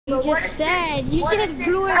You just said. You just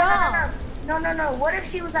blew it up. No. What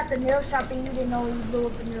if she was at the nail shop and you didn't know you blew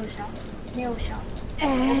up the nail shop?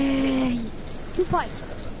 Hey, 2 points.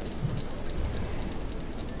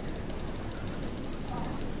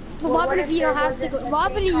 But what if you don't have to go?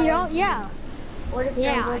 What if you don't? Yeah. What if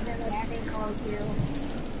there wasn't a thing called you?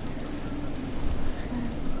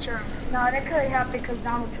 Sure. No, that could happen because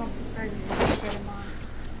Donald Trump is president.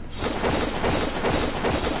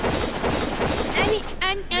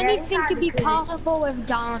 Anything could be possible with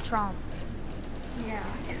Donald Trump. Yeah.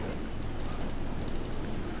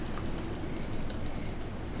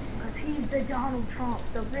 He's the Donald Trump,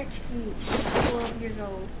 the rich kid, 12 years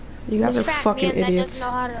old. You guys are fucking idiots. That doesn't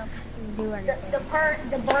know how to do anything. The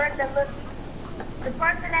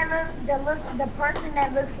person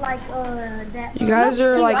that looks like that. You guys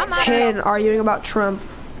are like 10 arguing about Trump.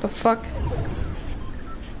 The fuck?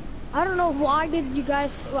 I don't know why did you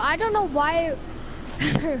guys. Well, I don't know why.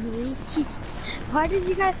 Why did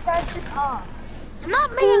you guys start this off? I'm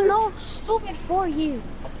not making no stupid for you.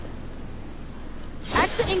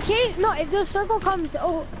 Actually, in case if the circle comes,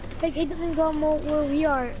 like it doesn't go where we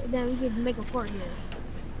are, then we could make a fort here.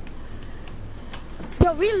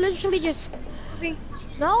 Yo, we literally just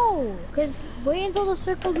no, cause wait until the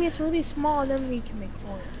circle gets really small, then we can make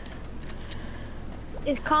fort.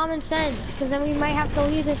 It's common sense, cause then we might have to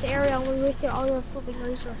leave this area and we wasted all your flipping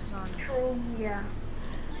resources on it. True, yeah.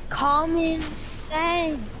 Common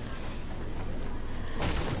sense.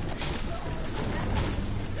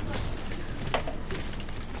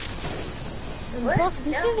 Plus,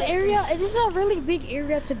 this is a really big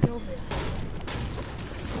area to build in.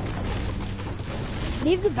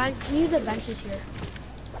 Leave the benches here.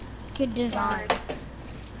 Good design.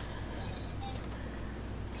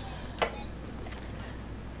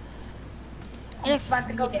 About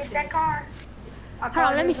to go get that car. Hold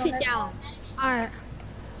on, let me sit down. Alright,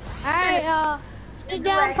 sit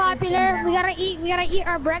down, Popular. We gotta eat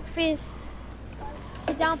our breakfast.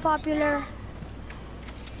 Sit down, Popular.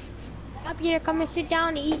 Popular, come and sit down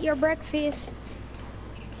and eat your breakfast.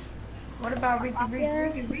 What about Ricky?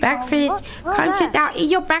 Breakfast. Come sit down, eat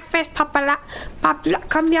your breakfast, Popular. Popular,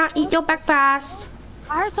 come here, eat your breakfast.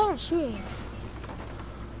 I heard someone shooting.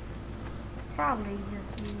 Probably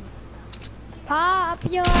just me.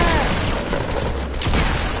 Popular.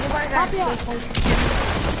 Popular.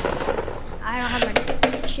 I don't have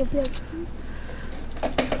any. She'll be like,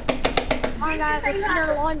 come on, guys, let's eat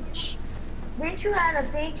our lunch. Didn't you say you had a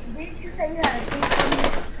thing for me?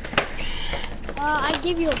 I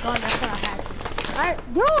gave you a gun, that's what I had. Alright,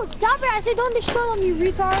 dude, stop it! I said don't destroy them, you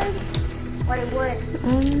retard! Wait, what?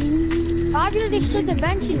 Popular destroyed the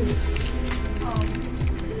benches.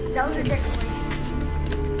 Those are decorations.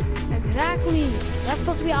 Exactly. That's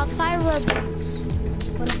supposed to be outside of our books.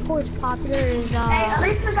 But of course, Popular is, Hey, at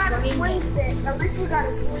least we got a swing set. At least we got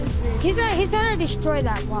a swing set. He's gonna destroy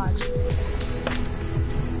that, watch.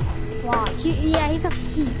 Watch. Yeah, he's a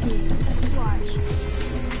stupid. Watch.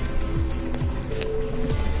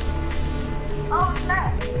 Oh,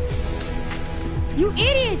 snap. You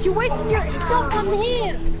idiots! You wasted your stuff on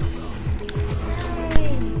him!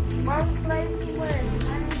 I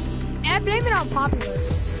blame it on Popular.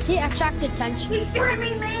 He attracted attention. He's shooting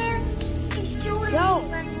me, man! He's shooting me,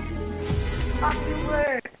 man!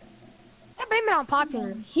 Popular. I blame it on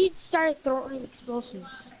Popular. He started throwing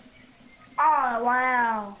explosives. Oh,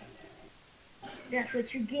 wow. That's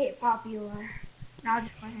what you get, Popular. Now I'm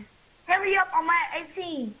just playing. Hurry up, I'm at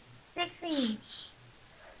 18, 16,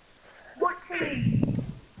 14.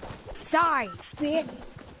 Die, bitch.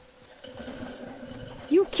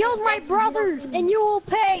 You killed my brothers, and you will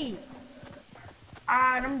pay.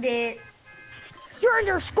 I'm dead. Your and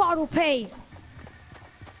your squad will pay.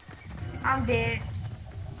 I'm dead.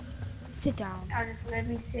 Sit down. Now just let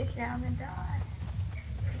me sit down and die.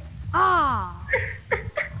 Ah.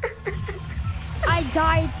 I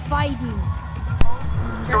died fighting.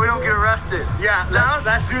 So we don't get arrested. Yeah,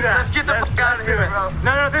 let's do that. Let's get the fuck out of here, bro.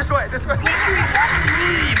 No, this way, this way.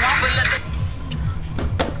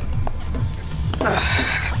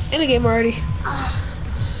 In the game already.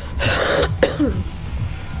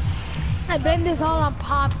 I blame this all on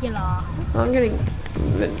Popular. I'm getting...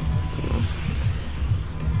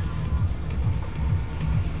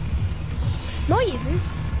 No, he isn't.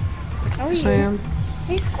 Yes, I am.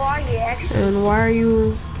 He's quiet, actually. And why are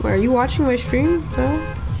you watching my stream, though?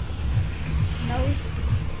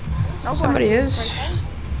 No. Somebody is.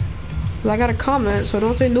 Well, I got a comment, so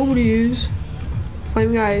don't say nobody is.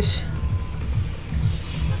 Flame guys.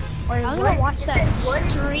 Wait, I'm gonna watch that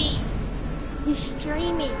stream. He's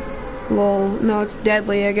streaming. Lol. No, it's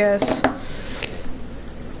deadly, I guess.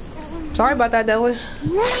 So Sorry about that, Deli.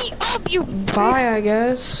 Hurry up, you. Bye, I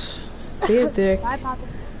guess. Be a dick. Bye, Papa.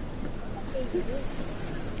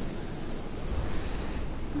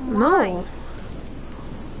 No.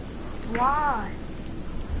 Why?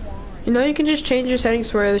 You know you can just change your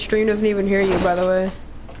settings where the stream doesn't even hear you, by the way.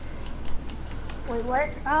 Wait, what?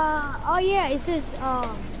 Oh yeah, it says,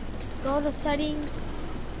 go to settings,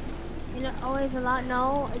 and always allow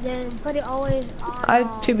no, and then put it always on. I,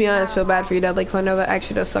 to be honest, feel bad for you, Dudley, because I know that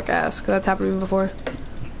actually does suck ass, because that's happened to me before.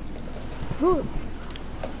 Who?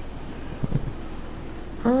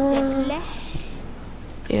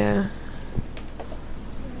 Yeah.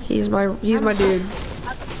 He's my dude.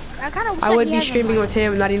 I kind of. I would be streaming with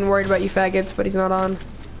him, not even worried about you faggots, but he's not on.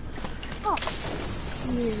 Oh.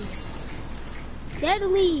 Yeah.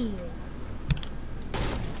 Deadly.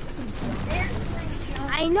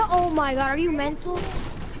 I know. Oh my God, are you mental?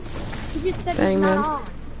 You just said Dang, he's not man. on.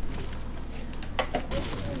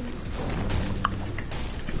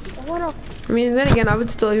 What a I mean, then again, I would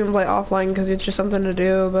still even play offline because it's just something to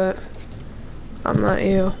do, but I'm not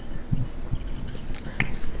you.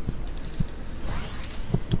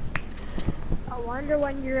 I wonder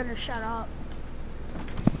when you're gonna shut up.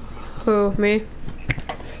 Who, me?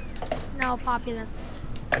 No, Popular.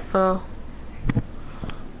 Oh.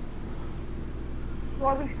 Where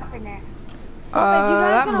are we stopping at?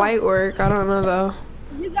 That might work. I don't know though.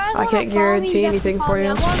 You guys I can't guarantee anything for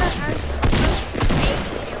you.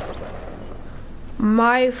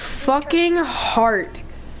 My fucking heart.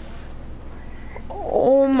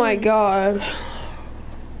 Oh my God.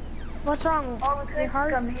 What's wrong? All the Your kids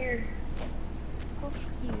heart? come here. Oh,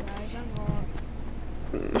 fuck you guys,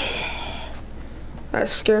 I'm going. That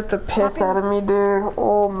scared the piss out of me, dude.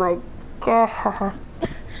 Oh my God.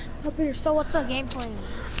 Popular, so what's the gameplay?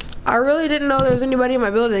 I really didn't know there was anybody in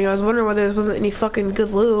my building. I was wondering whether there wasn't any fucking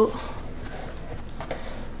good loot.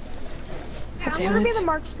 I'm gonna be the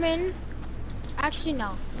marksman. Actually,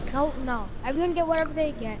 no. No. I'm gonna get whatever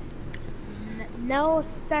they get. No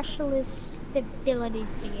specialist ability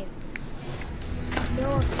to get.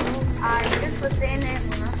 No. I just was saying that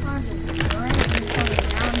when I found it.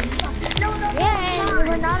 No, Yeah, and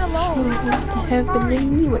we're not alone. What the heaven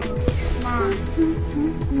anyway?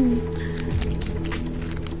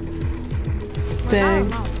 Dang.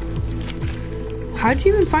 How'd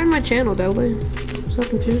you even find my channel, Dudley? I'm so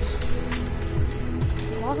confused.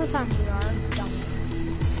 Most of the time we are. Dumb.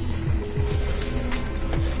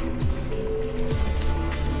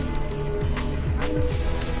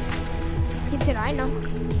 He said, I know.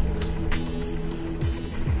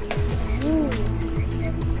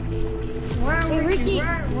 Hey, Ricky.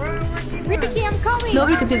 Ricky, I'm coming.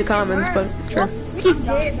 Nobody can see the comments, but sure. Ricky's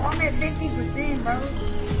dead. done. I'm at 50%, bro.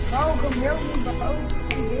 Bro, come help me, bro. I'm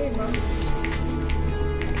dead, bro.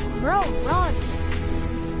 Bro, run.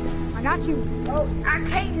 I got you. Bro, I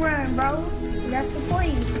can't run, bro. That's the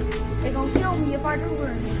point. They're gonna kill me if I do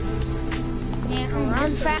run. Yeah,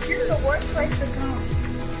 run fast. This is the worst place to come.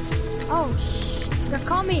 Oh, they're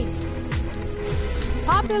coming.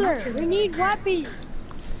 Popular, we need weapons.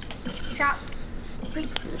 Chop.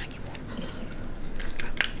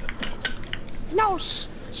 No,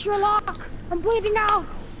 Sherlock, I'm bleeding out.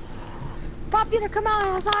 Popular, come out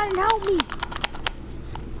outside and help me.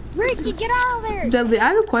 Ricky, get out of there. Dudley,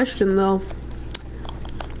 I have a question though.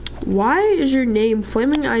 Why is your name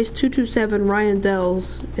Flaming Ice 227 Ryan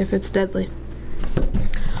Dells if it's deadly?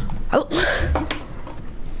 Oh.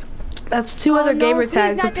 That's two other gamer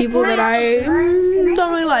tags of people that I don't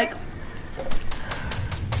really like.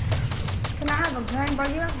 Can I have a gun, bro?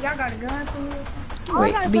 Y'all got a gun for me? All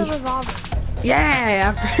I got is a revolver.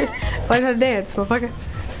 Yeah, learn how to dance, motherfucker.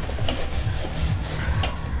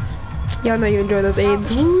 Y'all know you enjoy those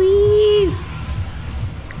AIDS. Wee.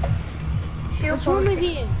 Which room is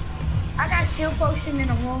he in? I got shield potion in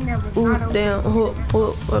a room that was Ooh, not open. damn.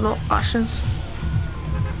 Pull up. No options.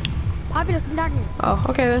 Popular, come down here. Oh,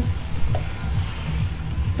 okay then.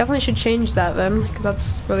 Definitely should change that then, because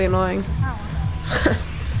that's really annoying.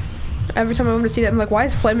 Every time I want to see that, I'm like, why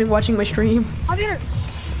is Flaming watching my stream? Popular.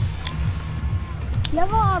 You have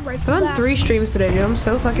a rifle. I've done 3 streams today, dude. I'm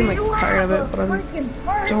so fucking like tired of it, but I'm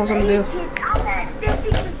just want something to do. I'm at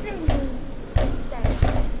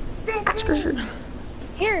 50%. That's for sure.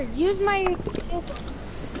 Here, use my.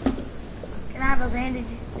 Can I have a bandage?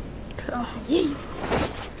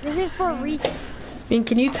 This is for Ricky. I mean,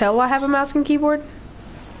 can you tell I have a mouse and keyboard?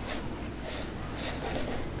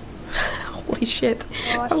 Holy shit.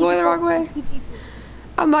 I'm going the wrong way.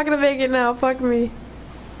 I'm not gonna make it now. Fuck me.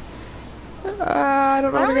 I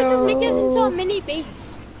don't know Why where don't to we just make this into go. a mini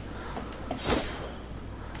base?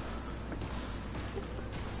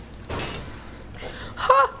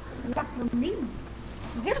 Ha!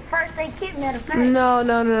 first aid kit, matter of fact. No,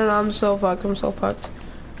 I'm so fucked.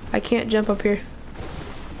 I can't jump up here.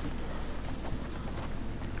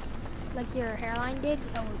 Like your hairline did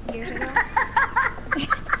years ago.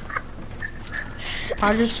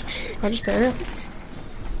 I'll just there.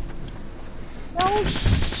 No,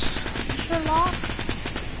 they're locked.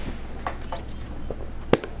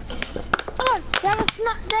 Oh, they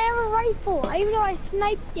have a rifle. Even though I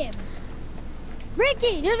sniped him.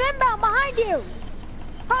 Ricky, there's inbound behind you.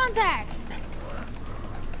 Contact.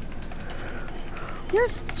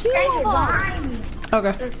 There's two of them. Behind me.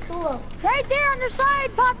 Okay. There's two of them. Right there on their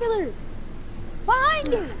side, Popular.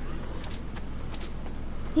 Behind you.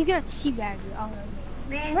 He's gonna teabag you. Oh,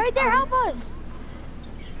 Man, right there, help us.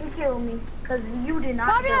 He killed me because you did not.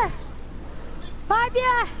 Popular.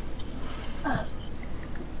 Popular.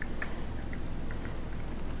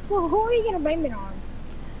 So who are you gonna blame it on?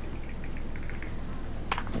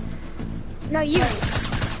 No, you.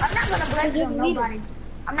 I'm not gonna blame it on nobody.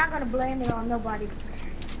 I'm not gonna blame it on nobody.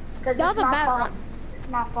 Cause That was a bad fault. run. It's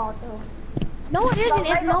my fault though. No, it isn't.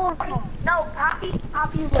 It's no one's fault. No, Poppy,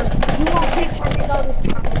 look. You won't pick for me to go this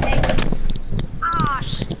time, okay? Ah,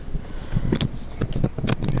 shit.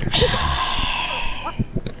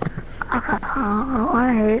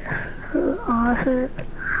 Alright. You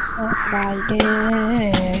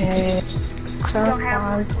don't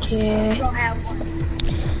have one.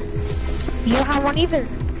 You don't have one either.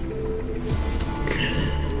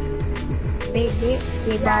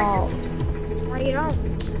 Big ball. Why you don't?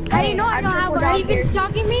 How do you know I don't have one? Have you been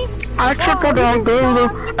stalking me? I trickled on girl.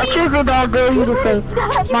 I trickled on girl you to say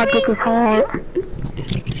my dick is hard.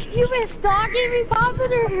 You've been stalking me,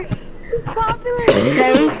 Popular. Popular. You've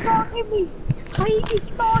been stalking me. How you be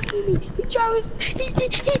stalking me?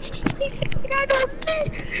 He said I don't.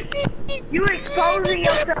 You exposing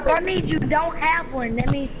yourself. That means you don't have one. That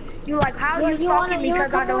means you like, how are you stalking me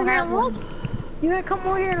because I don't have one? You wanna come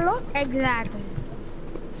over here and look? Exactly.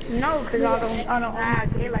 No, because I'm not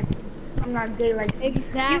gay like that. I'm not gay like that.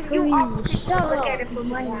 Exactly. You always Shut look up. at it for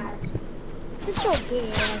money. It's your gay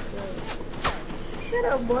ass. Shut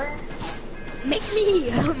up, boy. Make me,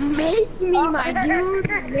 my dude.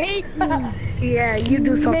 Make me. Yeah, you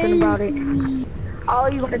do something about it. All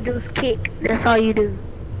you gotta do is kick. That's all you do.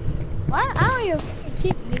 What? I don't even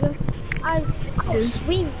kick, nigga. I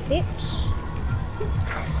swings, bitch.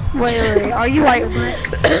 Wait. Are you white, Brett?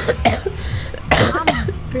 I'm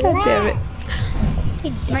God damn it.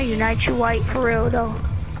 No, you're not. You white for real though.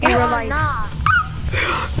 In real life. Nah.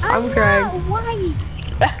 I'm crying. Not white.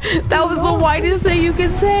 That was the whitest thing you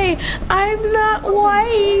can say. I'm not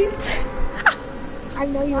white. I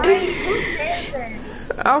know you're Who right. said that?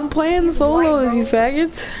 I'm playing solos, you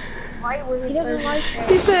faggots. White was He doesn't like that.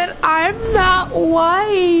 He said, I'm not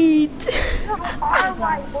white. You are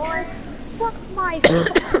white, boy. Suck my.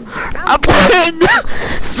 I'm playing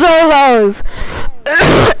solos.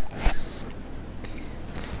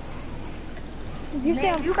 You say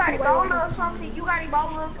I'm You got Ebola or something? You got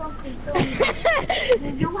Ebola or something too?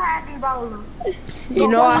 You have Ebola. You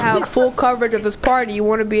know I have full coverage of this party. You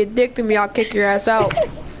want to be a dick to me, I'll kick your ass out.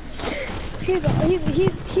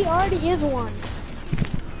 He already is one.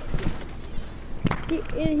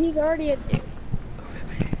 He's already a.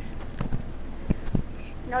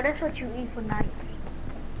 No, that's what you eat for night.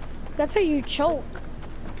 That's how you choke.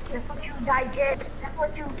 That's what you digest.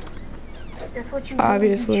 That's what you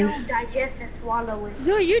Obviously. do. You chew, digest, and swallow it.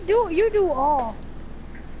 Dude, you do all.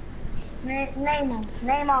 Name them.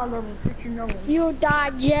 Name all of them that you know. You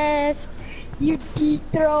digest. You deep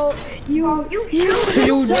throat. You You You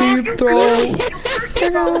chew. deep throat. You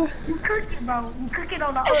cook it, bro. You cook it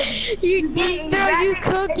on the oven. You deep throat. You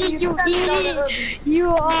cook it. You eat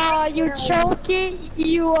it. You choke it.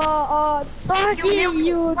 You suck it.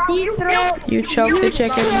 You deep throat. You choke the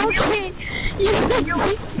chicken. Choke it. You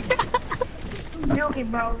Milk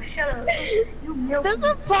it, bro. Shut up. You milk That's it.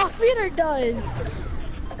 what Popular does.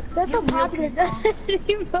 That's what Popular does.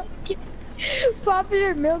 He milk it.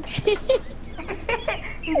 Popular milks it.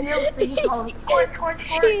 He milks it. He goes, squirt,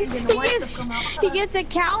 and then the white stuff come out. He gets a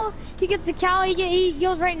cow. He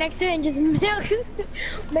goes right next to it and just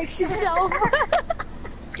makes himself.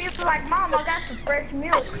 He's like, Mom, I got some fresh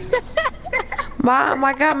milk. Mom,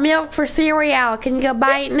 I got milk for cereal. Can you go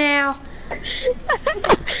buy it now?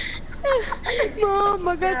 Mom,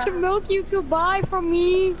 I got your milk you could buy from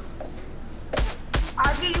me.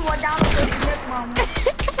 I'll give you $1 for the milk, Mama.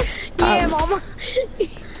 Yeah, Mama.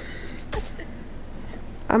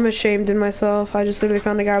 I'm ashamed in myself. I just literally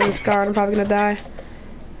found a guy with a scar and I'm probably gonna die.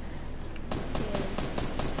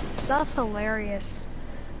 That's hilarious.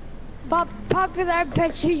 Popular, I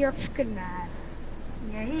bet you're freaking mad.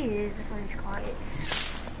 Yeah, he is. That's why he's quiet.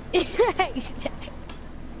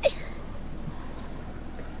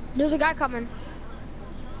 There's a guy coming.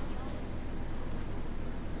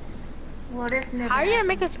 Well, this nigga. How are you gonna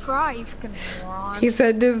make us cry, you fucking moron? He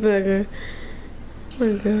said this nigga. Oh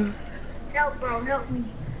my god. Help, bro, help me.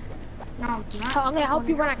 No, I'm not. I'm gonna help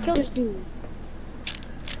you when I kill this dude.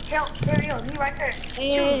 Help, there he is. He right there.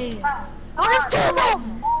 Hey. Shoot. Oh, there's two of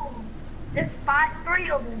them! There's 3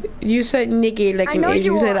 of them. You said nigga like I an know Asian.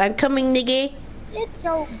 you You said, are. I'm coming, nigga. It's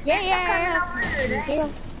so gay ass. Okay.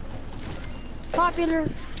 Popular.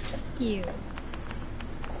 F you.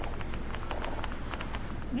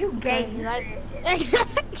 You gay.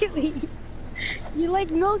 You like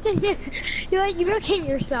milking you like milking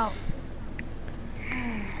yourself.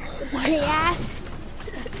 Gay ass.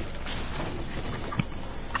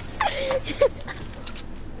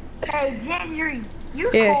 Hey, Gendry,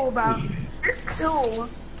 you're Yeah. cool, bro. You're cool,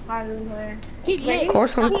 by the way. He Of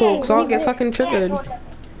course I'm cool, cause I don't get fucking triggered.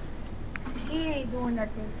 He ain't doing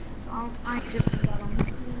nothing. So I ain't just about him.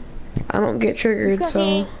 I don't get triggered, because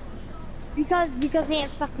so. because he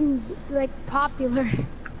ain't sucking like popular.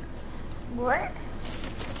 What?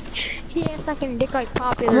 He ain't sucking dick like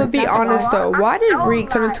popular. I'm gonna be That's honest why. though. Why did so Reek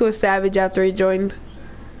turn mad. into a savage after he joined?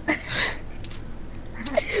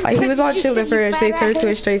 Like he was all You chill said at you first, they fat turned to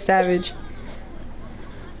a ass. straight savage.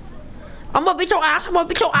 I'm gonna beat your ass. I'm gonna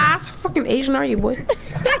beat your ass. How fucking Asian are you, boy?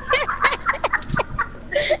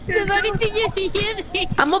 The funny thing is he is.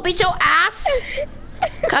 I'm gonna beat your ass.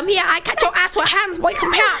 Come here. I catch your ass with hands, boy.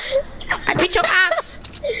 Come here. I beat your ass.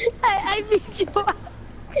 I beat you.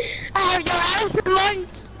 I have your ass for lunch.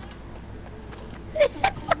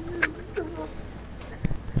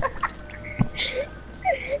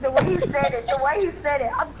 The way you said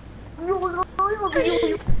it,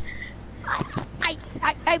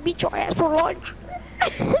 I beat your ass for lunch.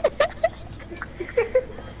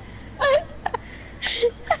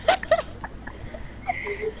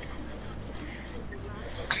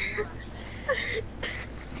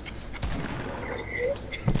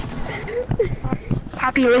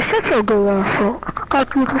 Happy, you're such a good answer.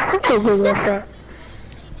 Happy, you're such a good answer.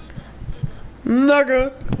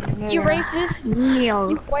 Nugga. You racist. No.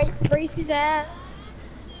 You white racist ass.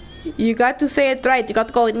 You got to say it right. You got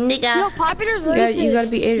to go nigga. No, popular's You racist. gotta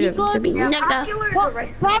be Asian. He You gotta called be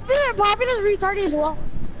nigga. Popular's retarded as well.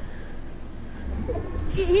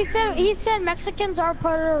 He said Mexicans are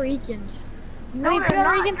Puerto Ricans. I mean, they're Puerto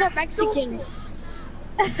not. Ricans are They're Mexican.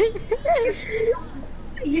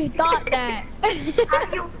 You thought that. How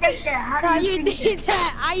do you think that? How you think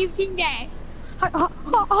that? How you think that?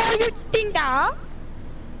 How you think that?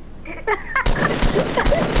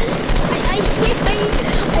 I think I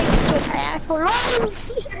eat your ass for lunch.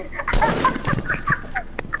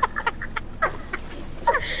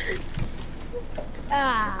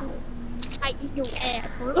 Ah, I eat your ass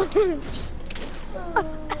for lunch.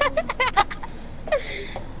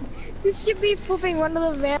 This should be flipping one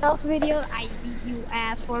of the males videos. I beat you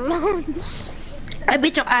ass for lunch. I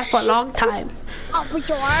beat your ass for a long time. I'll beat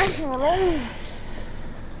your ass for lunch.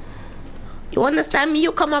 You understand me?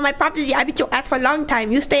 You come on my property. I beat your ass for a long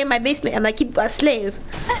time. You stay in my basement and I keep you a slave.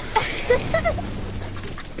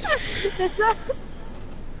 That's a.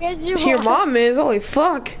 Yes, you Your are. mom is. Holy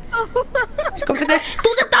fuck. She comes in there.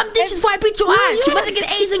 Do the dumb dishes before I beat your ass. You better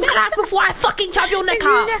get A's in class before I fucking chop your neck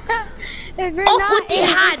off. If you're Off not with the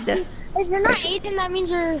Asian- hand. If you're not Asian, that means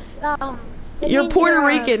you're it You're means Puerto you're,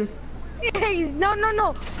 Rican.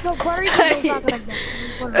 No, Puerto Rican don't talk like that.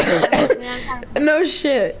 Puerto Rican. No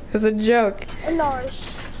shit. It's a joke. No,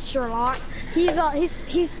 Sherlock. He's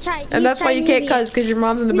Chinese. And that's why you can't cuss, because your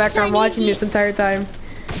mom's in the He's background watching Chinese. this entire time.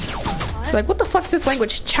 She's like, what the fuck's this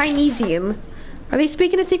language? Chinesian. Are they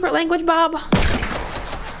speaking a secret language, Bob?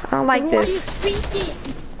 I don't like What are you this. speaking?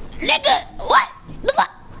 Nigga, what? The fuck?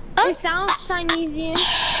 It sounds Chinesian.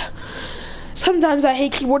 Sometimes I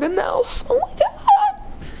hate keyboard and mouse. Oh my god.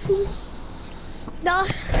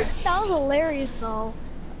 That was hilarious though.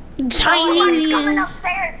 Somebody's coming Chinese.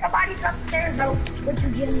 upstairs. Somebody's upstairs, bro. What you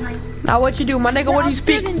getting like? Now what you do, my nigga? What do you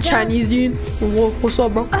speak? upstairs in jail. Chinesian. What's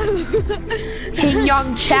up, bro? Hin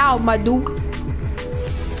Young Chow, my dude.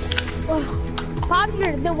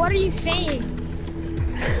 Popular, then what are you saying?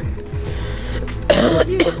 What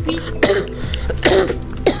do you speak?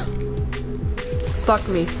 Fuck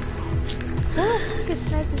me. Oh, fuck is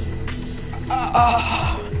sniping?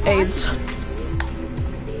 AIDS.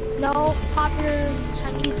 No, Popular's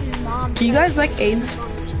Chinese mom. Do you guys like AIDS?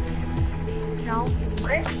 No.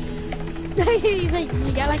 What? He's like,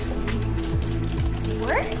 you got like.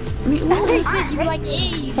 What? Me, He said you like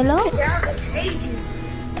AIDS. hello? There are the stages.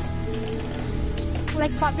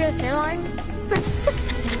 Like Popular's hairline.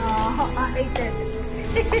 No, I hate that.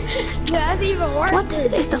 That's even worse. What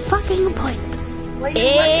is the fucking point? Well,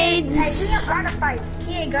 Hey, he ain't gotta fight.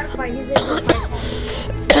 He ain't gotta fight. He's just gonna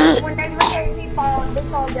fight. When they look at him, they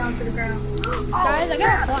fall down to the ground. Oh, Guys, I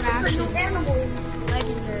got a fun that's a action. new animal.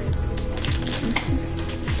 Legendary.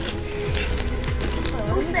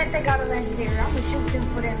 Who said they got a legendary? I'm gonna shoot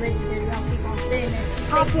them for that legendary. I'll keep on saying that.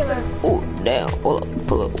 Popular. Oh, damn. Hold up.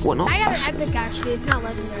 Pull up. One I got an epic actually. It's not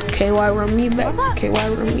legendary. KY run me back. What's up? KY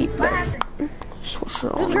run me What back. happened? Switch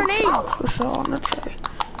it on There's the grenades. tray. Switch it on the tray.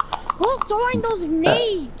 Who's throwing those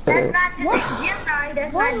nades? That's not Gemini.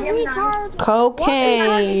 That's What not Gemini. retard?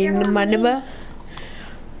 Cocaine, my nigga.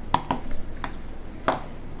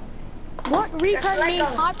 What retard named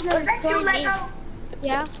Popular Was is that you, throwing Lego? nades?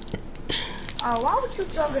 Yeah. Oh, why would you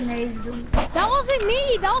throw grenades, dude? That wasn't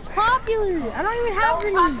me. That was Popular. I don't even have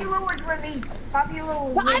grenades. Popular was released. Popular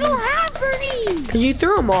was But I released. don't have grenades. Cause you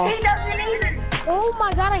threw them all. He doesn't either. Oh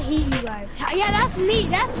my god, I hate you guys. Yeah, that's me.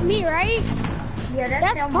 That's me, right? Yeah,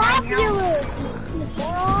 That's him right now. Popular.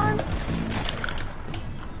 Moron.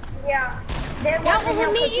 Yeah. That That wasn't wasn't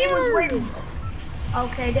him me 'cause he was either. winning.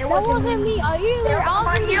 Okay, That wasn't me either. There I was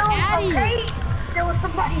somebody being else, Addy. okay? There was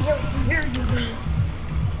somebody else here, you dude.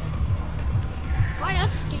 Why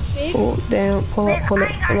that's stupid? Oh, damn. Pull up, pull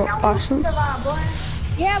up, I pull know up. who's Awesome. still alive, boy.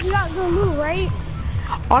 Yeah, we got good loot, right?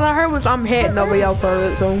 All I heard was I'm hit. Nobody else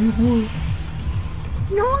heard it, so.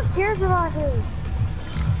 No one cares about him.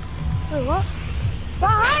 Wait, what?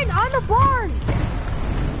 Behind, on the barn.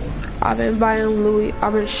 I've been buying Louis.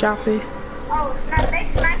 I've been shopping. Oh, they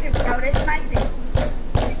sniping, bro. They sniping.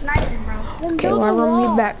 They sniping, bro. Then KY build a run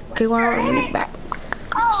wall. me back. KY run me back.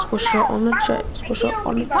 Oh, Switch snap. up on the Bro, check. they Switch up killing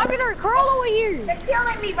on me, the bro. check. Popular, curl over here. They're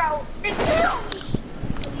killing me, bro. They killing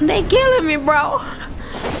me. They killing me, bro. Oh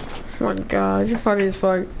my god, you're funny as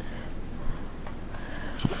fuck.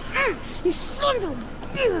 You son of a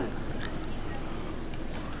bitch.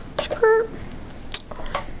 Skirt.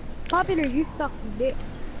 Popular, you suck dick.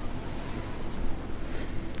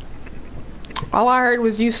 All I heard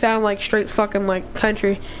was you sound like straight fucking like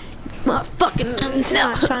country. Motherfucking It's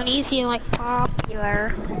not Chinese, you like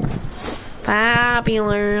popular.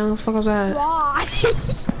 popular. What the fuck was that? Why?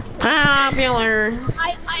 Popular.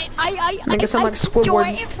 Make it sound like a school board.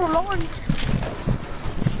 enjoy it for lunch.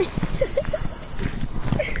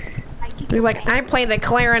 He's like, I play the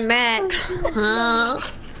clarinet. Huh?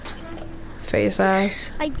 Face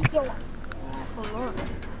ass. I enjoy it for lunch.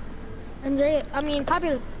 Andre, I mean,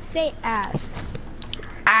 popular, say ass.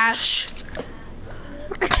 Ash.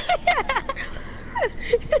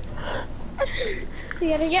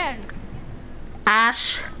 Say it again.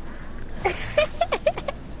 Ash.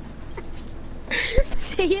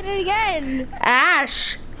 Say it again.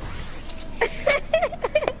 Ash.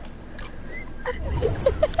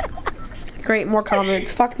 Great, more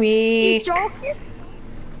comments. Fuck You me. joking?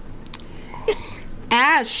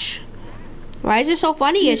 Ash. Why is it so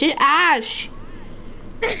funny? It's just Ash.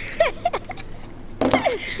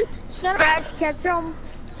 Shut up, Ketchum.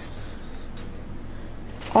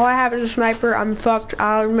 All I have is a sniper. I'm fucked.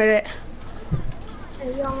 I'll admit it.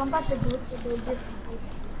 Hey, yo, I'm about to do it to the different.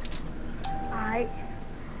 Alright.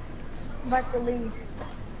 I'm about to leave.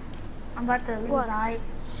 I'm about to leave, What? alright?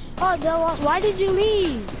 Oh, why did you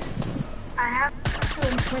leave? I have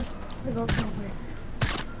to go somewhere.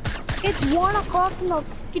 It's 1 o'clock in the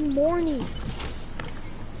fucking morning.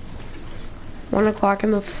 1 o'clock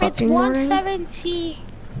in the It's fucking morning. 1:17.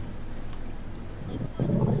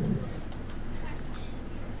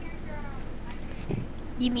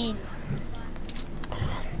 You mean?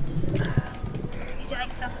 Is it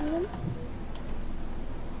like something?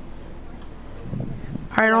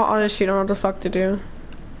 I don't honestly don't know what the fuck to do.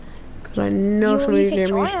 Cause I know You somebody's can near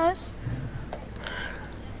join me. us.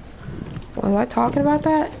 Was I talking about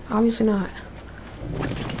that? Obviously not.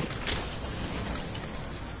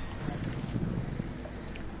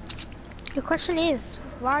 The question is,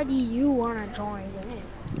 why do you want to join him?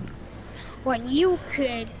 When you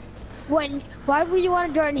could, why would you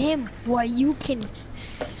want to join him? When you can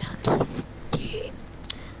suck his dick.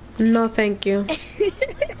 No, thank you.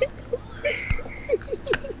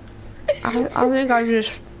 I think I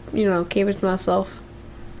just, you know, keep it to myself.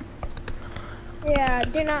 Yeah,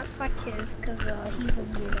 do not suck his, cause he's a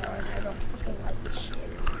weirdo and I don't fucking like his shit.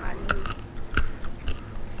 I mean,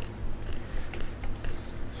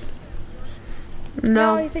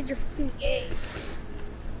 no, he No. said you're fucking gay.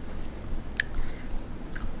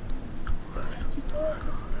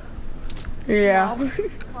 Yeah.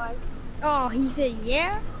 Why? Oh, he said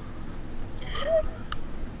yeah?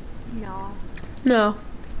 No. No.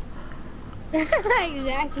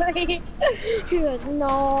 Exactly. He was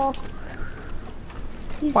no.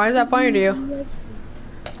 Why is that funny to you?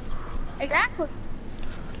 Exactly.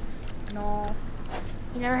 No.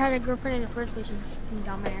 He never had a girlfriend in the first place, you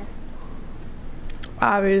dumbass.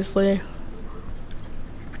 Obviously.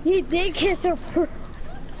 He did kiss her first.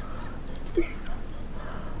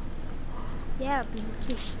 Yeah, but he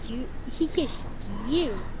kissed you. He kissed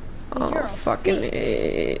you. Oh, You're a fucking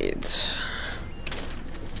bitch.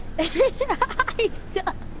 AIDS.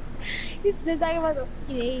 He's still talking about the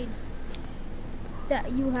fucking AIDS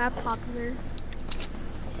that you have popular.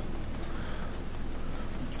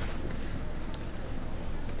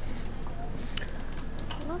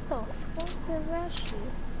 What the fuck is that shit?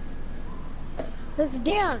 Let's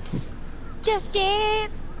dance. Just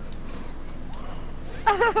dance.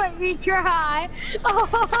 We try.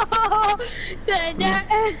 Oh,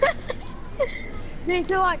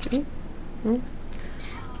 Thanks a lot.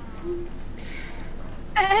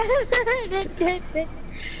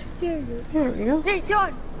 There we go. Thanks a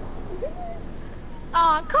lot.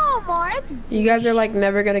 Aw, come on. You guys are like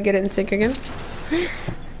never gonna get it in sync again?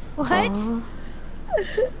 What?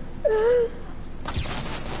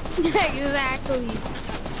 Exactly.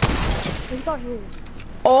 Let's go here.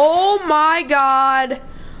 Oh my god.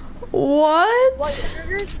 What? What,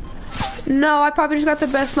 triggers? No, I probably just got the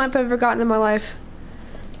best snipe I've ever gotten in my life.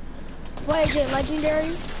 What is it,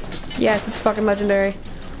 legendary? Yes, it's fucking legendary.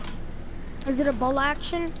 Is it a bolt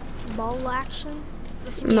action? Bolt action?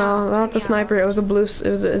 No, not the sniper. It was a blue. It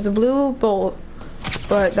was a blue bolt,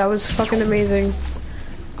 but that was fucking amazing.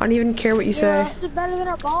 I don't even care what you say. This is better than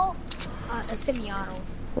a bolt. A semi-auto.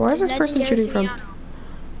 Where is this person shooting from?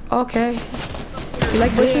 Okay. You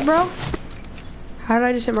like Yeah. bushes, bro? How did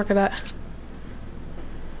I just hit marker that?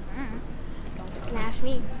 Don't fucking ask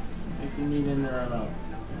me. If you need in there or not.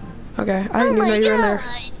 Okay, I didn't even know you were in there.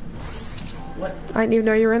 What? I didn't even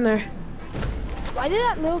know you were in there. Why did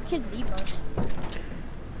that little kid leave us?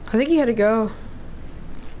 I think he had to go.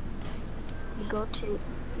 You go to...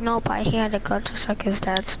 No, but he had to go to suck his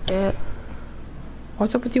dad's dick.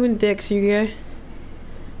 What's up with you and dicks? You gay?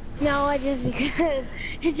 No, it's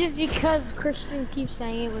just because Christian keeps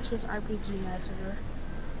saying it, which is RPG Massacre.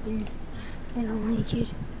 And I don't like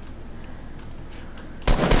it.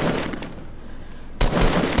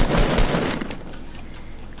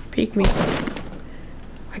 Peek me.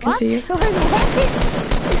 I can What? see you.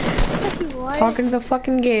 What? Talking to the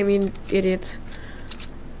fucking game, you idiot.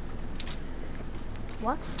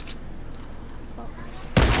 What? Oh.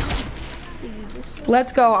 Did you just say?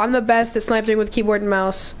 Let's go. I'm the best at sniping with keyboard and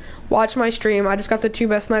mouse. Watch my stream. I just got the 2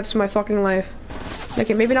 best snipes of my fucking life.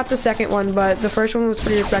 Okay, maybe not the second one, but the first one was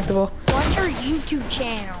pretty respectable. What's your YouTube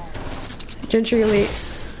channel? Gentry Elite.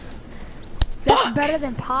 That's Fuck! better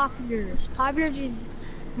than Populars. Populars is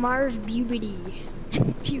Mars Beauty.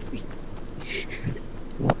 Beauty.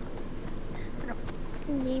 What the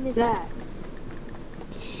fucking name is that?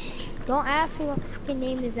 Don't ask me what fucking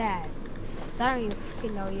name is that. 'Cause I don't even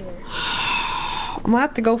fucking know either. I'm gonna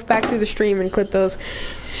have to go back through the stream and clip those.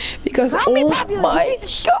 Because, Help me, oh Popular, my you piece of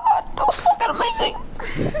shit. god, that was fucking amazing!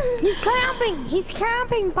 He's camping! He's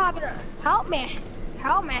camping, Popular! Help me!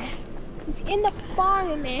 Help me! He's in the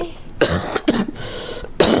barn, man!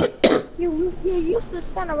 you useless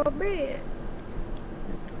son of a bitch!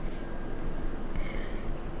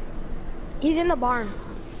 He's in the barn.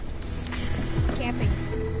 Camping.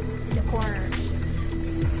 In the corners.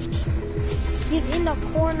 He's in the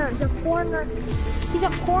corners. He's a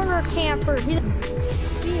corner camper. He's a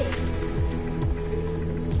bitch.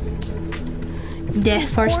 The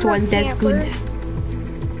first one, that's good.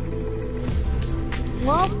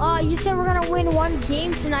 Well, you said we're gonna win one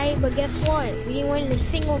game tonight, but guess what? We didn't win a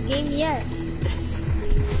single game yet.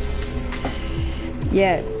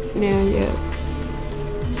 Yeah.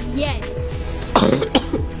 Yet.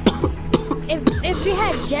 if we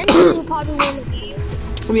had Gentry, we would probably win the game.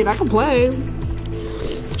 I mean, I can play.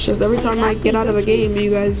 It's just every time I get out of a game,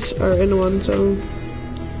 you guys are in one, so.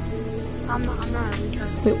 I'm not a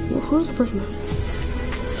retard. Wait, who's the first one?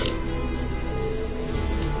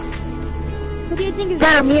 Who do you think is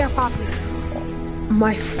better, me or Poppy?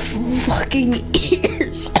 My fucking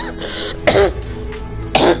ears.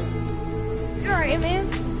 You alright, man?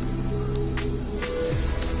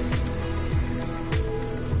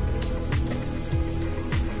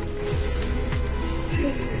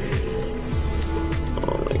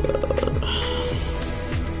 Oh my god.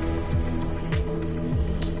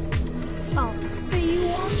 Oh, what are you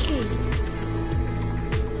watching?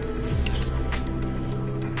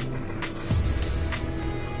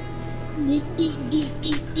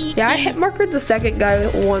 Yeah, I hit markered the second guy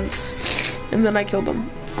once, and then I killed him.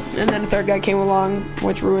 And then a third guy came along,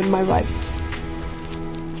 which ruined my vibe.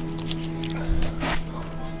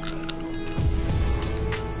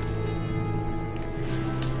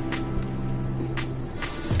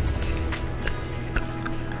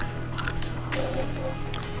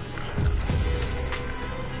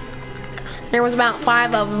 There was about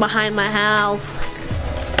 5 of them behind my house.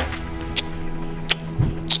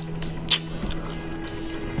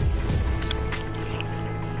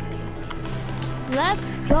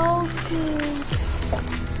 Let's go to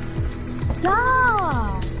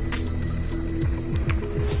God.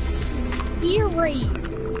 Erie.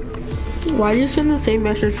 Why did you send the same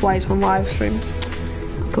message twice on live stream?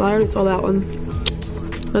 Cause I already saw that one.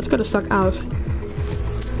 Let's go to Suck House.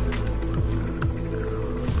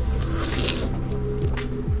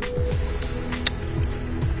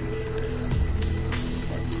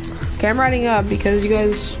 Okay, I'm writing up because you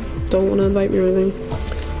guys don't want to invite me or anything.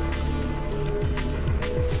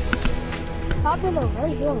 Popular, where are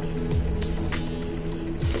you going?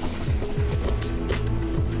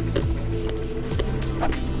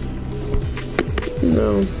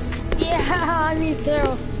 No. Yeah, me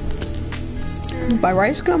too. By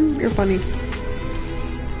Rice Gum? You're funny.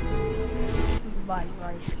 By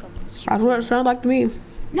Rice Gum. That's what it sounded like to me.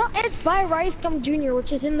 No, it's by Rice Gum Jr.,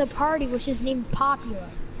 which is in the party, which is named Popular.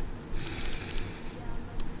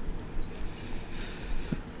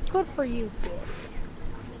 Good for you, kid.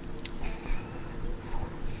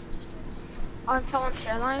 On someone's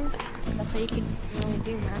hairline? That's how you can really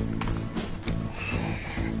do, man.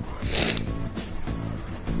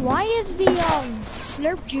 Why is the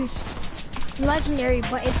Slurp juice legendary,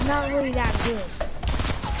 but it's not really that good?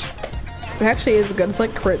 It actually is good. It's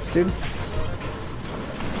like crits, dude.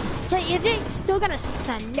 But is it still gonna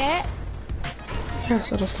send it?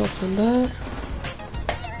 Yes, it'll still send that.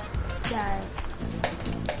 Yeah.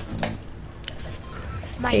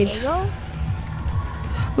 My Eight. ego?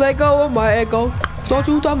 Let go of my ego. Don't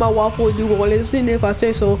you tell my waffle you won't listen if I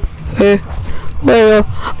say so. Hey. Well,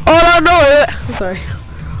 all I know is... I'm sorry.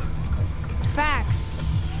 Facts.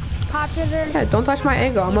 Popular. Yeah, don't touch my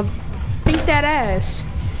ego. I'm gonna beat that ass.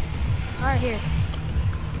 Right here.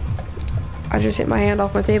 I just hit my hand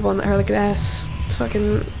off my table and let her lick the ass.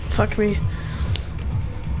 Fucking fuck me.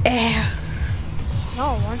 Eh.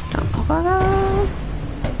 No, one second.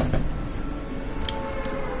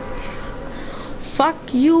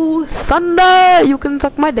 Fuck you, Thunder! You can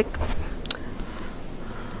suck my dick.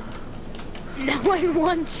 No one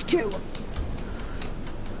wants to.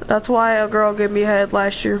 That's why a girl gave me a head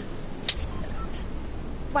last year.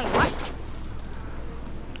 Wait, what?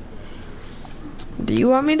 Do you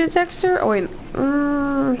want me to text her? Oh wait,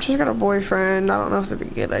 she's got a boyfriend. I don't know if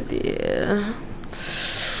that'd be a good idea.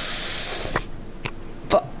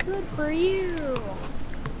 Fuck. Good for you.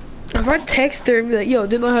 If I text her and be like, yo,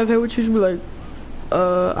 didn't I have hair with you? She'd be like,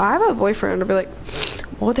 I have a boyfriend. I'd be like,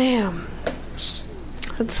 well, damn.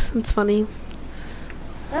 That's funny.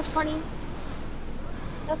 That's funny.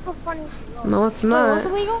 That's so funny. No, it's Wait, not. what's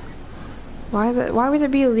illegal? Why is it? Why would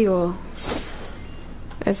it be illegal?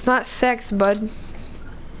 It's not sex, bud.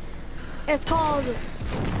 It's called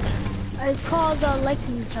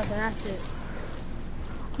liking each other. That's it.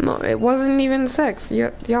 No, it wasn't even sex.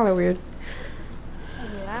 Y'all are weird.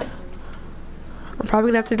 Exactly. I'm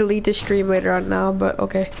probably gonna have to delete this stream later on now, but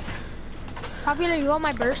okay. Popular, you want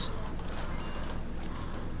my burst?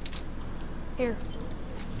 Here.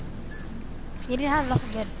 You didn't have enough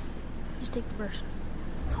again. Just take the burst.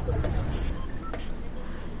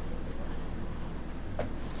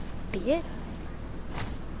 Be it?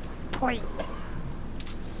 Please.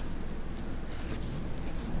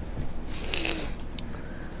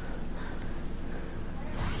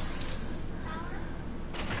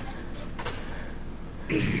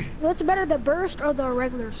 What's better, the burst or the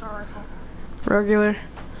regular assault rifle? Regular.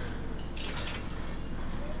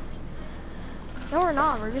 No, we're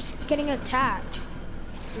not. We're just getting attacked.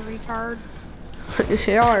 You retard.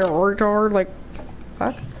 Yeah, I retard. Like,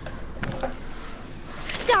 fuck.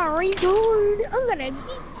 Sorry, dude. I'm gonna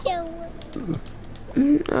beat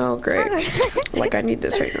you. Oh, great. Like, I need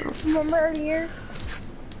this right now. Remember earlier?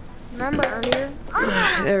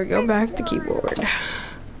 There we go. Back to keyboard.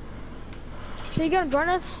 So you gonna join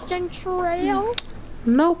us, Central?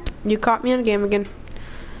 Nope. You caught me in a game again.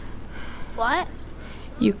 What?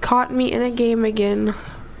 You caught me in a game again.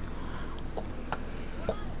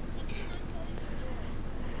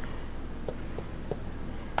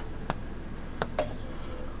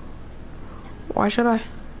 Why should I?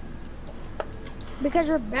 Because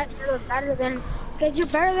you're better than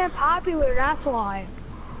popular. That's why.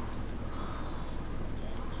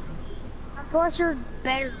 Of course, you're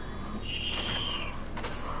better.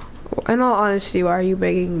 In all honesty, why are you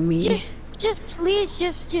begging me? Just please,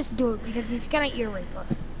 just do it because he's gonna ear rape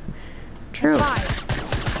us. True. 5,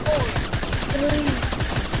 4,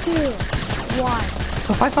 3, 2, 1.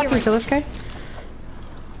 If I fucking kill this guy?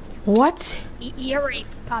 What? Ear rape,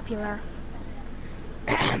 popular.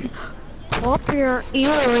 Oh, you're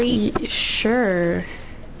eerie. Sure.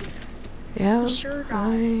 Yeah. Sure,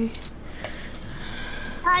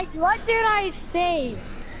 what did I say?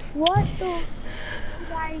 What the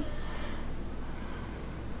did I?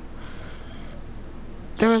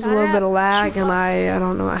 There was a Shut little up, bit of lag, and Chewy. I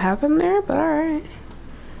don't know what happened there, but alright.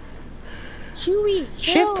 Chewy, Shift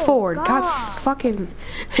chill, forward. God fucking.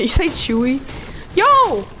 You say Chewy? Yo!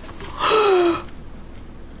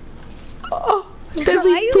 Oh,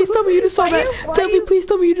 Deadly, please tell me you just saw that. Deadly, please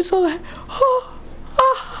tell me you just saw that.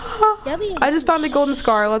 Deadly, I just found the golden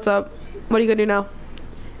scar. What's up? What are you gonna do now?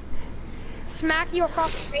 Smack you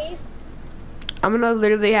across the face. I'm gonna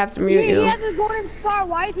literally have to mute you. He has a golden scar.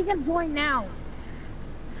 Why is he gonna join now?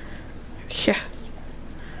 Yeah.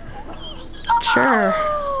 Sure.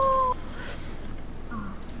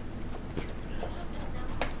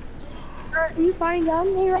 Are you finally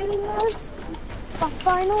done rewriting those?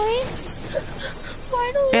 Finally?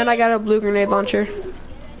 Finally? And I got a blue grenade launcher.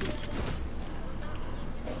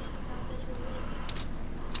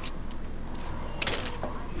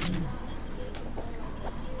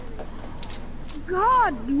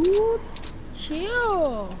 God, dude.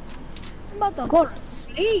 Chill. I'm about to go to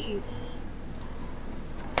sleep.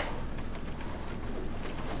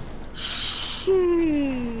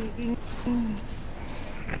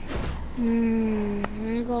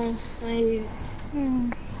 I'm gonna sleep.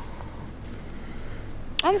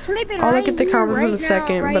 I'm sleeping. I'll right look at the here, comments right in a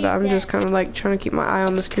second, now, but right I'm there. just kind of like trying to keep my eye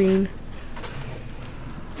on the screen.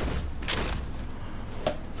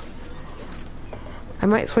 I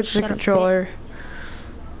might switch the controller.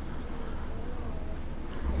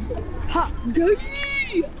 Ha, gay!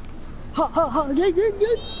 Ha ha ha, gay, gay,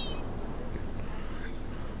 gay.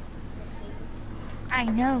 I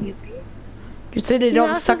know you. You said they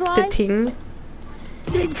don't suck the ting?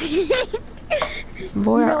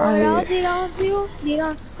 Boy, you know what else they don't do? They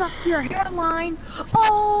don't suck your hairline.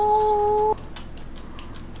 Oh!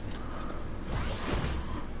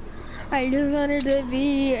 I just wanted to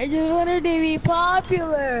be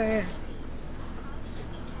popular.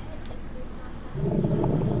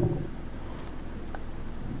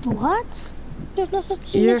 What? There's no such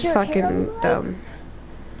thing You're as your fucking hairline? dumb.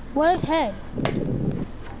 What is head?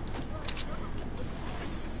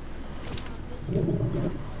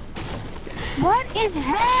 What is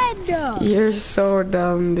head? You're so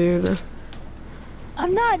dumb, dude.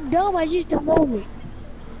 I'm not dumb, I just don't know it.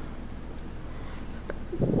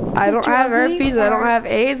 I don't have Drugging herpes, I don't or- have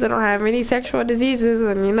AIDS, I don't have any sexual diseases,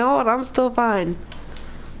 and you know what? I'm still fine.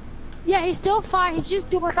 Yeah, he's still fine, he's just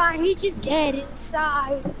doing fine, he's just dead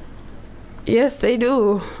inside. Yes, they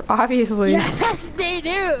do. Obviously. Yes, they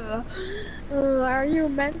do. Are you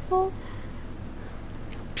mental?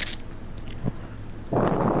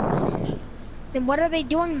 Then what are they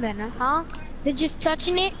doing then, huh? They're just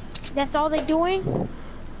touching it? That's all they're doing?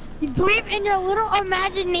 You believe in your little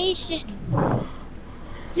imagination.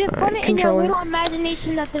 Just put it in your Controlling. little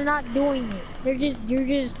imagination that they're not doing it. You're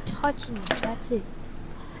just touching it, that's it.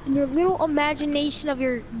 In your little imagination of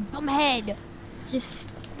your dumb head,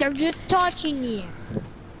 they're just touching you.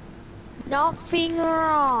 Nothing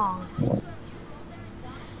wrong.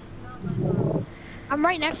 I'm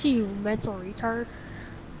right next to you, mental retard.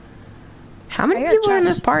 How many I hear people are in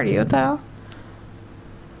chest. this party? What the hell?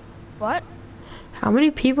 What? How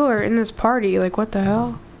many people are in this party? Like, what the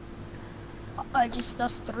hell? Just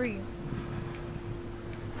us three.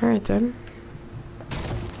 Alright then.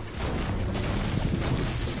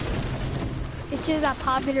 It's just that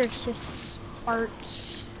popular is just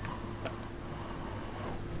farts.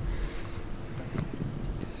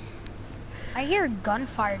 I hear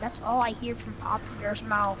gunfire, that's all I hear from Popular's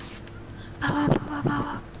mouth.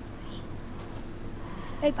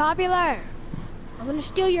 Hey Popular, I'm gonna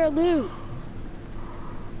steal your loot.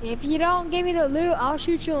 If you don't give me the loot, I'll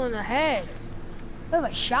shoot you in the head. I have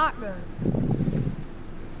a shotgun.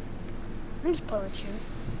 I'm just playing with you.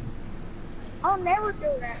 I'll never do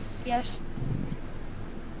that. Yes.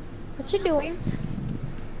 What you doing?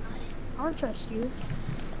 I don't trust you.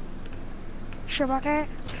 Sure about that?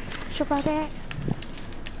 Sure about that?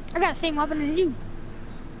 I got the same weapon as you,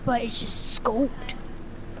 but it's just scoped.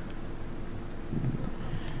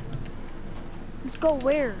 Let's go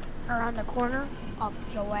where? Around the corner? Up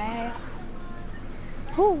your ass.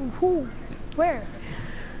 Who? Where?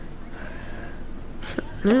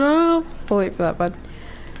 You know, we'll wait for that, bud.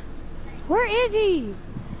 Where is he?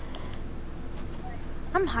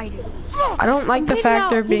 I'm hiding. I don't like I'm the bleeding fact out.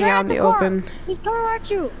 they're He's being right out at in the car. open. He's coming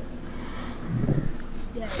at you.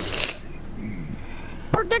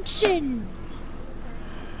 Prediction.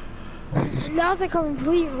 That's a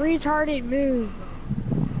complete retarded move.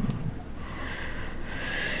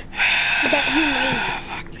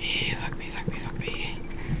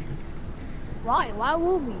 Why? Why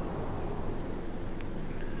will we?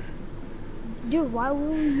 Dude, why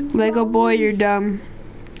will you? Lego boy, you're dumb.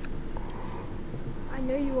 I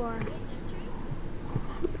know you are.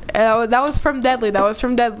 That was from Deadly. That was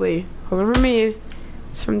from Deadly. It wasn't from me.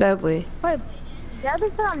 It's from Deadly. Wait,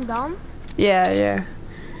 Deadly said I'm dumb? Yeah, yeah.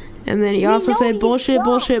 And then he also said bullshit,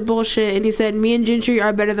 bullshit, bullshit. And he said me and Gentry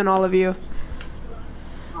are better than all of you.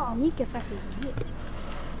 Oh, he can suck his dick.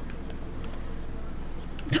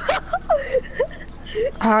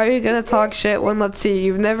 How are you gonna talk shit when, let's see,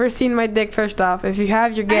 you've never seen my dick first off. If you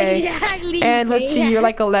have, you're gay. Exactly, and let's see, you're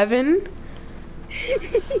like 11.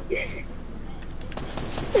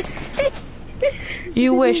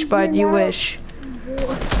 You wish, bud, you wish.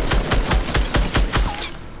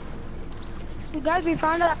 So guys, we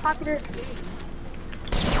found out Popular's gay.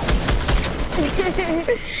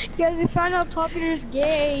 Guys, we found out Popular's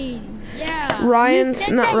gay. Yeah. Ryan's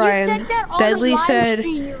not Ryan. Deadly said,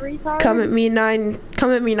 stream, come at me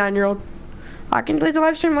 9-year-old. I can delete the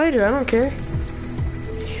live stream later, I don't care.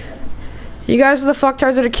 You guys are the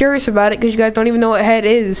fucktards that are curious about it because you guys don't even know what head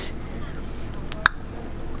is.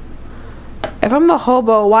 If I'm a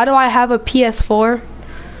hobo, why do I have a PS4?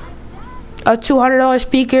 A $200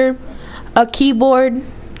 speaker, a keyboard,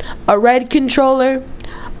 a red controller,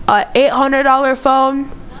 a $800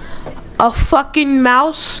 phone, a fucking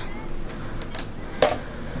mouse.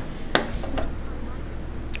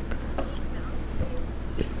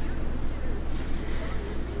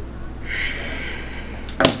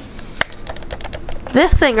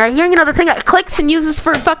 This thing right here, you know, the thing that clicks and uses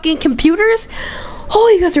for fucking computers? Oh,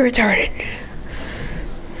 you guys are retarded.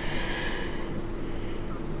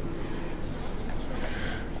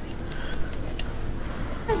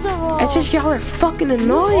 It's just y'all are fucking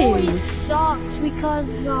annoying. Always sucks because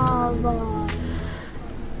of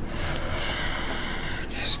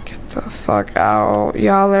Just get the fuck out.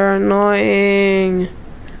 Y'all are annoying.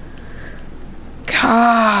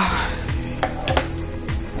 God.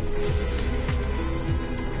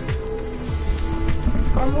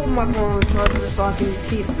 I'm moving my phone on the charger so I can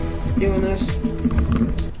keep doing this.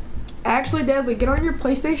 Actually, Deadly, get on your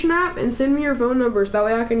PlayStation app and send me your phone numbers. That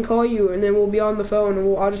way I can call you and then we'll be on the phone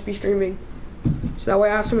and I'll just be streaming. So that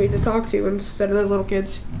way I have somebody to talk to instead of those little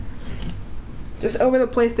kids. Just over the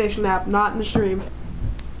PlayStation app, not in the stream.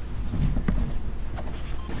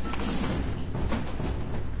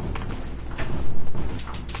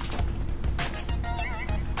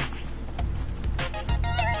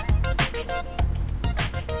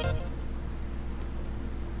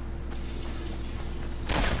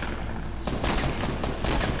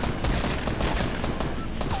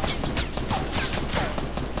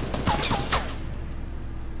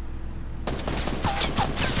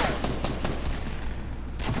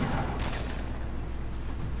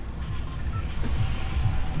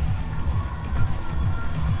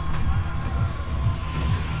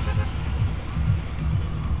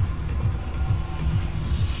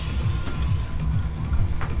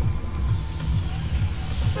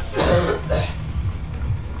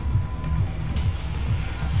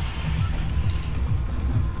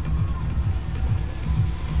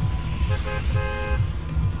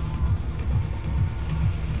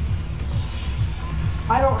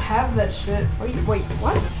 I don't have that shit. Wait,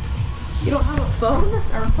 what? You don't have a phone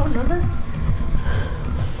or a phone number?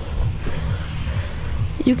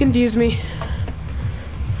 You confuse me.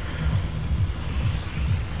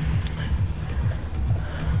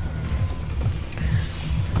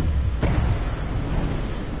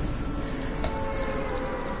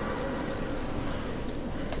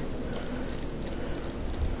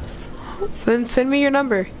 Then send me your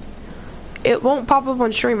number. It won't pop up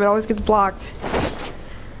on stream, it always gets blocked.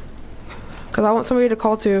 Cause I want somebody to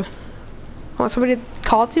call to. I want somebody to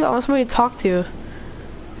call to, I want somebody to talk to.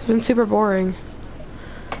 It's been super boring.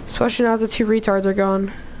 Especially now the two retards are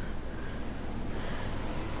gone.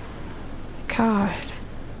 God.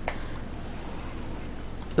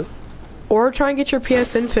 Or try and get your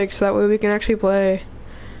PSN fixed so that way we can actually play.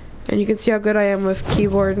 And you can see how good I am with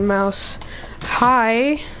keyboard and mouse.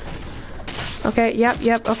 Hi. Okay,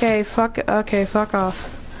 yep, okay, fuck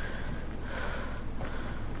off.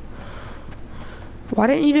 Why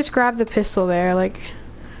didn't you just grab the pistol there, like...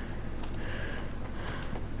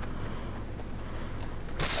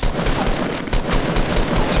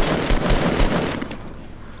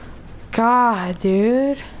 God,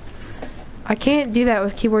 dude. I can't do that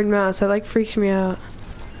with keyboard and mouse, that like freaks me out.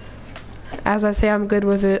 As I say, I'm good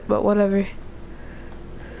with it, but whatever.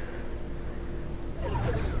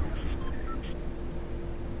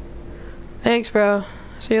 Thanks, bro.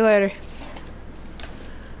 See you later.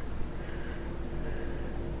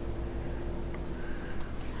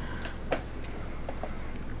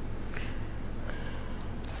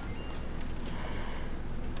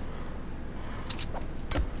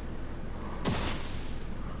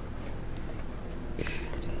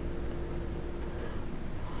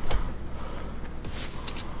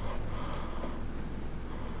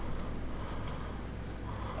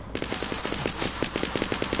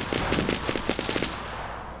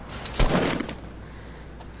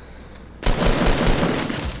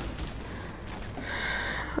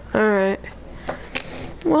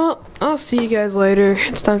 see you guys later.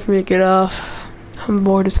 It's time for me to get off. I'm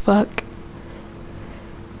bored as fuck.